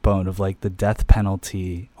backbone of like the death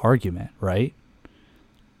penalty argument, right?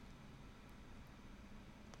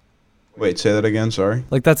 Wait, say that again. Sorry.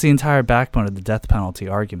 Like that's the entire backbone of the death penalty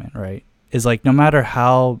argument, right? Is like no matter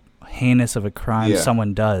how heinous of a crime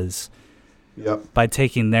someone does, by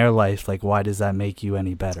taking their life, like why does that make you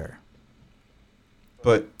any better?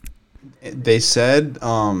 But they said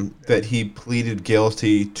that he pleaded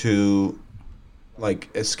guilty to like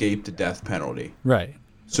escape the death penalty. Right.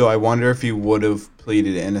 So I wonder if he would have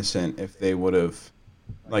pleaded innocent if they would have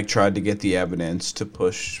like tried to get the evidence to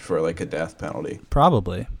push for like a death penalty.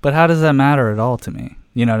 Probably. But how does that matter at all to me?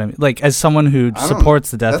 You know what I mean? Like as someone who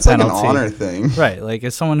supports the death penalty. That's like an honor thing. Right. Like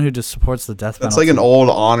as someone who just supports the death penalty. That's like an old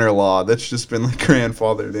honor law that's just been like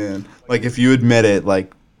grandfathered in. Like if you admit it,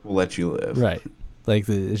 like we'll let you live. Right. Like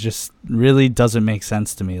it just really doesn't make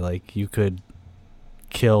sense to me. Like you could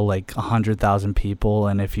kill like 100,000 people,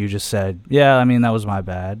 and if you just said, yeah, I mean that was my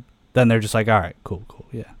bad, then they're just like, all right, cool,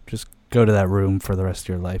 yeah, just go to that room for the rest of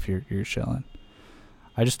your life. You're chilling.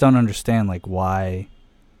 I just don't understand like why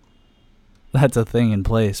that's a thing in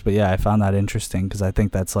place. But yeah, I found that interesting because I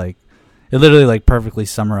think that's like it literally like perfectly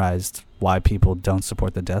summarized why people don't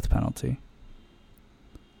support the death penalty.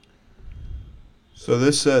 So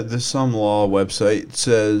this some law website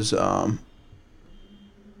says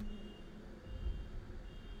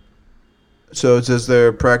so it says there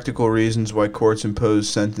are practical reasons why courts impose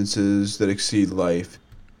sentences that exceed life.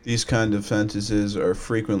 These kind of sentences are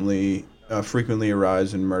frequently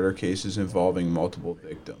arise in murder cases involving multiple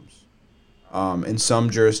victims. In some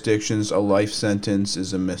jurisdictions, a life sentence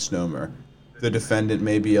is a misnomer. The defendant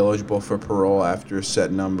may be eligible for parole after a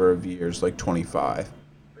set number of years, like 25.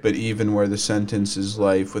 But even where the sentence is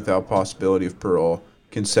life without possibility of parole,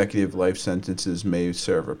 consecutive life sentences may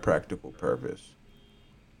serve a practical purpose.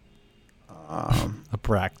 A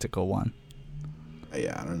practical one.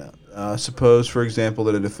 Yeah, I don't know. Suppose, for example,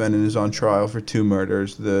 that a defendant is on trial for 2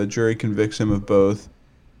 murders. The jury convicts him of both,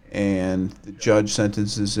 and the judge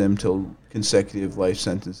sentences him to consecutive life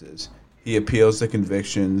sentences. He appeals the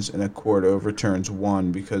convictions, and a court overturns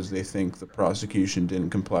one because they think the prosecution didn't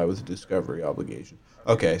comply with the discovery obligation.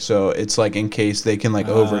 Okay, so it's like in case they can like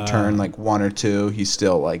overturn like 1 or 2, he's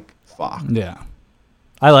still like fucked. Yeah.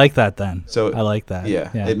 I like that then. So I like that.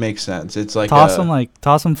 Yeah, it makes sense. It's like toss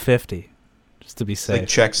them 50, just to be safe. Like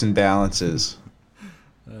checks and balances.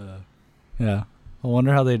 Yeah, I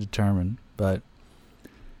wonder how they determine, but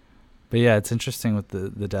yeah, it's interesting with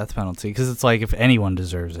the death penalty because it's like if anyone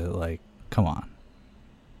deserves it, like come on.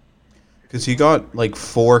 Because he got like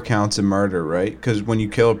 4 counts of murder, right? Because when you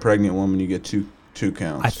kill a pregnant woman, you get two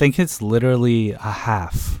counts. I think it's literally a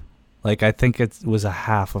half. Like I think it was a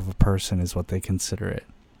half of a person is what they consider it.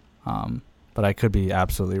 But I could be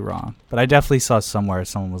absolutely wrong. But I definitely saw somewhere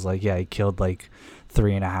someone was like, yeah, he killed like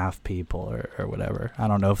 3.5 people or whatever. I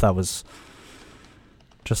don't know if that was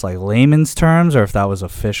just like layman's terms or if that was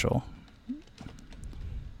official.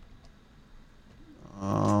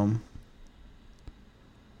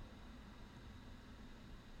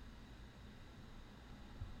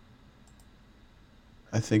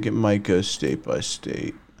 I think it might go state by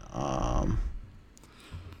state.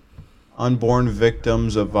 Unborn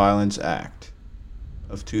Victims of Violence Act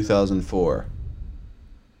of 2004.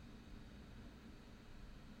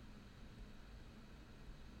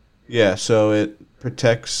 Yeah, so it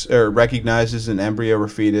protects or recognizes an embryo or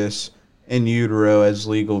fetus in utero as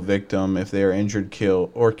legal victim if they are injured,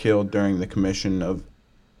 killed during the commission of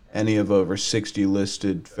any of over 60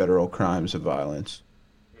 listed federal crimes of violence.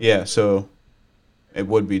 Yeah, so it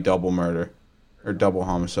would be double murder or double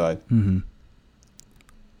homicide. Mm-hmm.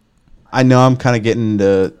 I know I'm kind of getting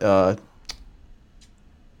into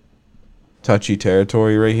touchy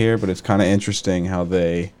territory right here, but it's kind of interesting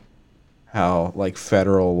how like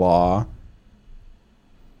federal law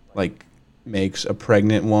like makes a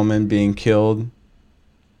pregnant woman being killed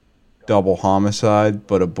double homicide,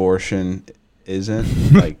 but abortion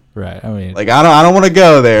isn't. Like, Right. I mean, like I don't want to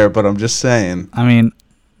go there, but I'm just saying, I mean,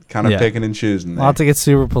 kind of yeah. picking and choosing there. not to get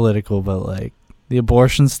super political, but like the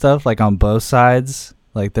abortion stuff, like on both sides,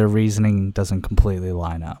 like their reasoning doesn't completely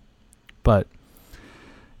line up. But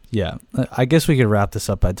yeah, I guess we could wrap this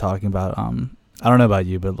up by talking about I don't know about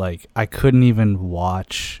you, but like I couldn't even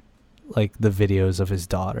watch like the videos of his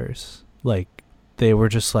daughters. Like they were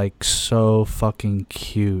just like so fucking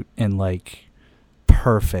cute and like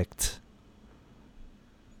perfect.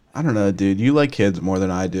 I don't know, dude. You like kids more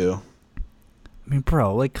than I do. I mean,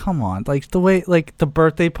 bro, like, come on. Like, the way, like, the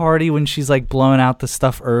birthday party when she's, like, blowing out the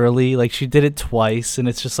stuff early. Like, she did it twice, and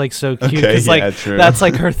it's just, like, so cute. Okay, Cause, yeah, like, true. that's,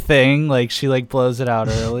 like, her thing. Like, she, like, blows it out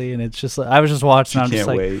early, and it's just, like, I was just watching, and I'm Can't just,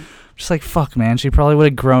 like, wait. fuck, man. She probably would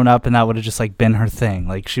have grown up, and that would have just, like, been her thing.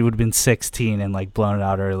 Like, she would have been 16 and, like, blown it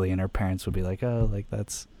out early, and her parents would be like, oh, like,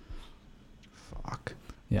 that's... Fuck.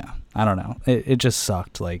 Yeah, I don't know. It just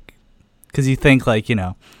sucked, like... Because you think, like, you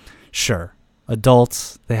know, sure...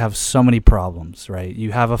 Adults, they have so many problems, right?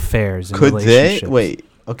 You have affairs and Could they relationships. wait?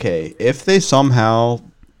 Okay, if they somehow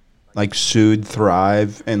like sued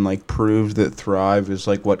Thrive and like proved that Thrive is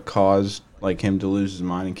like what caused like him to lose his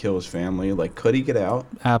mind and kill his family, like could he get out?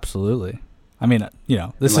 Absolutely. I mean, you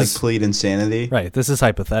know, this and, is like plead insanity, right. This is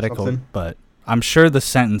hypothetical, Something? but I'm sure the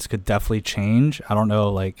sentence could definitely change. I don't know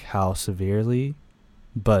like how severely,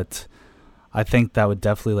 but I think that would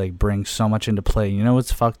definitely like bring so much into play. You know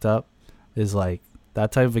what's fucked up is like that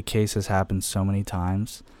type of a case has happened so many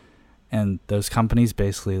times, and those companies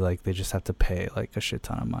basically like they just have to pay like a shit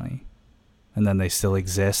ton of money, and then they still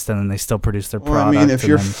exist, and then they still produce their Well, product. I mean, if and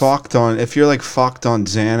you're then- fucked on, if you're like fucked on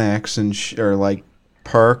Xanax and or like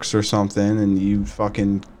perks or something, and you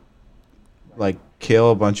fucking like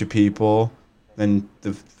kill a bunch of people, then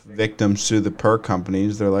the victims sue the perk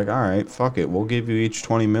companies. They're like, all right, fuck it, we'll give you each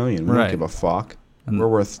 $20 million. We Right. don't give a fuck. And- We're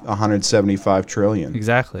worth 175 trillion.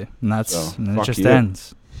 exactly, and that's So, and then it fuck just you.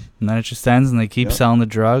 ends, and then it just ends, and they keep Yep. selling the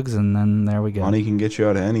drugs, and then there we go. Money can get you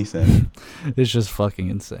out of anything. It's just fucking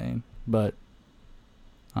insane. But,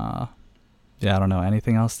 yeah, I don't know.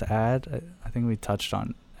 Anything else to add? I think we touched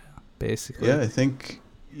on basically. Yeah, I think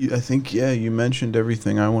you mentioned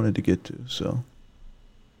everything I wanted to get to. So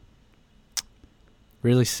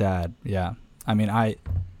Really sad. Yeah. I mean,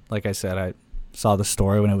 like I said, I saw the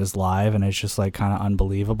story when it was live, and it's just like kind of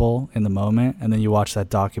unbelievable in the moment. And then you watch that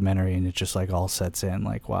documentary, and it just like all sets in.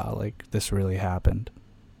 Like, wow, like this really happened.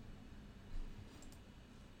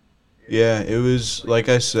 yeah, it was like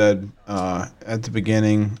I said at the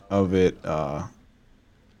beginning of it. I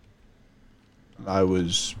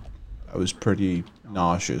was pretty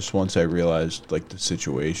nauseous once I realized like the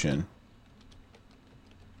situation.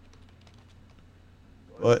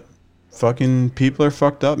 But fucking people are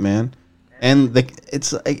fucked up, man. And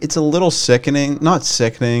it's a little sickening, not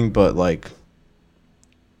sickening, but like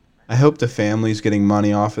I hope the family's getting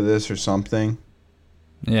money off of this or something.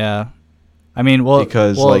 Yeah. I mean, well,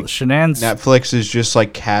 Because, well, like, Shenan's. Netflix is just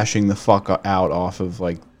like cashing the fuck out off of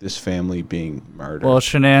like this family being murdered. Well,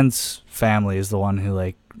 Shenan's family is the one who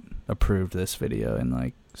like approved this video and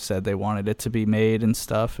like said they wanted it to be made and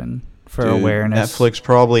stuff, and for Dude, awareness. Netflix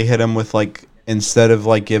probably hit him with like, instead of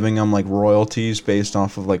like giving them like royalties based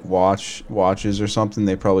off of like watches or something,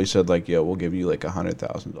 they probably said like, yo, we'll give you like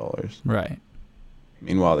 $100,000. Right.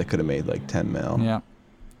 Meanwhile, they could have made like 10 mil. Yeah.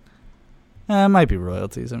 It might be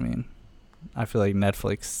royalties. I mean, I feel like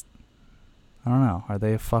Netflix, I don't know, are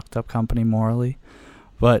they a fucked up company morally?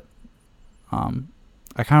 But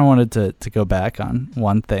I kind of wanted to go back on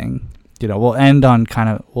one thing. You know, we'll end on kind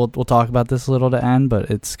of, we'll talk about this a little to end, but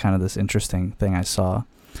it's kind of this interesting thing I saw.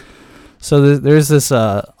 So there's this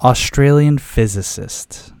Australian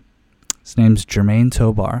physicist. His name's Jermaine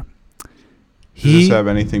Tobar. Does this have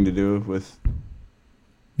anything to do with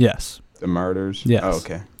Yes. the murders? Yes. Oh,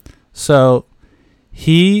 okay. So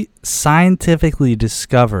he scientifically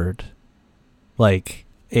discovered like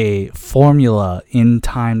a formula in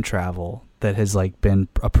time travel that has like been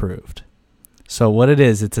approved. So what it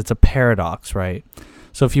is, it's a paradox, right?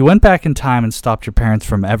 So if you went back in time and stopped your parents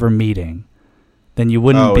from ever meeting, then you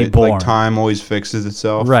wouldn't be born. Like time always fixes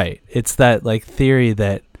itself. Right. It's that like theory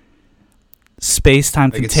that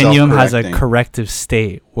space-time Like it's continuum has a self-correcting. corrective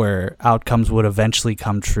state where outcomes would eventually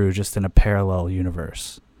come true just in a parallel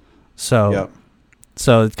universe. So Yep.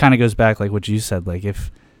 so it kind of goes back like what you said, like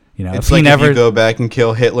if you know, It's if like he never if you go back and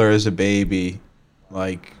kill Hitler as a baby,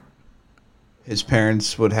 like his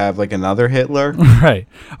parents would have like another Hitler, right.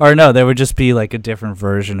 Or no, there would just be like a different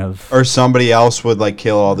version of or somebody else would like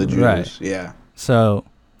kill all the Jews. Right. Yeah. So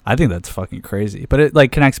I think that's fucking crazy. But it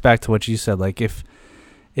like connects back to what you said. Like if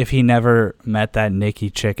he never met that Nikki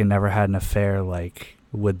chick and never had an affair, like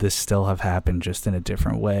would this still have happened just in a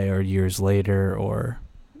different way or years later or...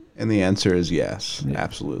 And the answer is yes,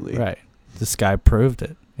 absolutely. Right. This guy proved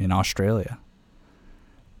it in Australia.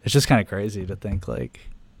 It's just kind of crazy to think, like,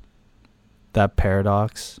 that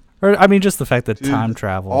paradox. Or, I mean, just the fact that time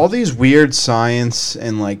travel. All these weird science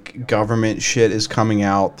and, like, government shit is coming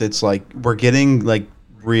out that's, like, we're getting, like,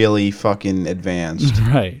 really fucking advanced.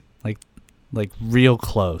 Right. Like real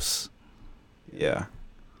close. Yeah.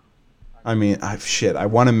 I mean, I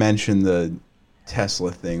want to mention the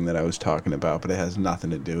Tesla thing that I was talking about, but it has nothing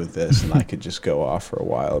to do with this, and I could just go off for a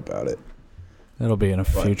while about it. It'll be in a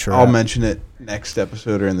future. I'll mention it next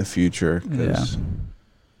episode or in the future because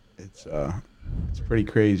it's pretty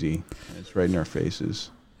crazy. It's right in our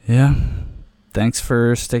faces. Yeah. Thanks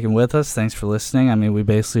for sticking with us. Thanks for listening. I mean, we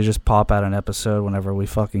basically just pop out an episode whenever we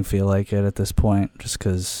fucking feel like it at this point, just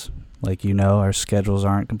because, like, you know, our schedules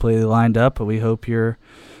aren't completely lined up, but we hope you're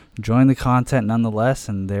enjoying the content nonetheless,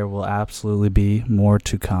 and there will absolutely be more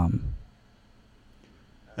to come.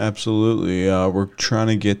 Absolutely. We're trying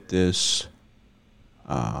to get this,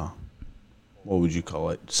 what would you call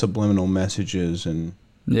it? Subliminal messages and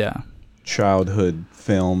childhood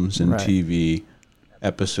films and TV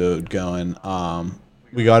episode going.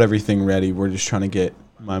 We got everything ready. We're just trying to get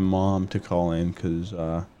my mom to call in because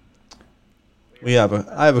I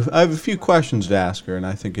have a few questions to ask her, and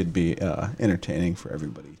I think it'd be entertaining for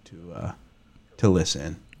everybody to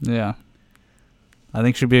listen. Yeah, I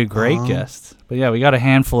think she'd be a great guest. But yeah, we got a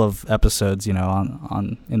handful of episodes, you know,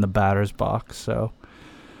 on in the batter's box, so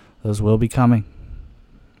those will be coming.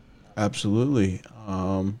 Absolutely.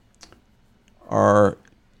 Our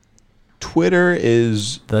Twitter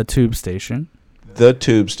is The Tube Station. The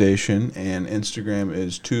Tube Station, and Instagram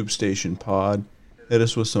is Tube Station Pod. Hit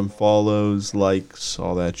us with some follows, likes,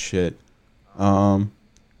 all that shit.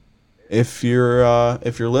 If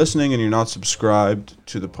you're listening and you're not subscribed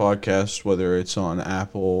to the podcast, whether it's on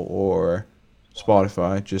Apple or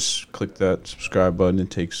Spotify, just click that subscribe button.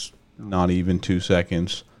 It takes not even 2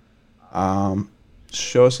 seconds.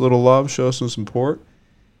 Show us a little love, show us some support,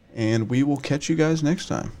 and we will catch you guys next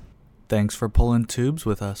time. Thanks for pulling tubes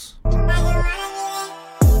with us.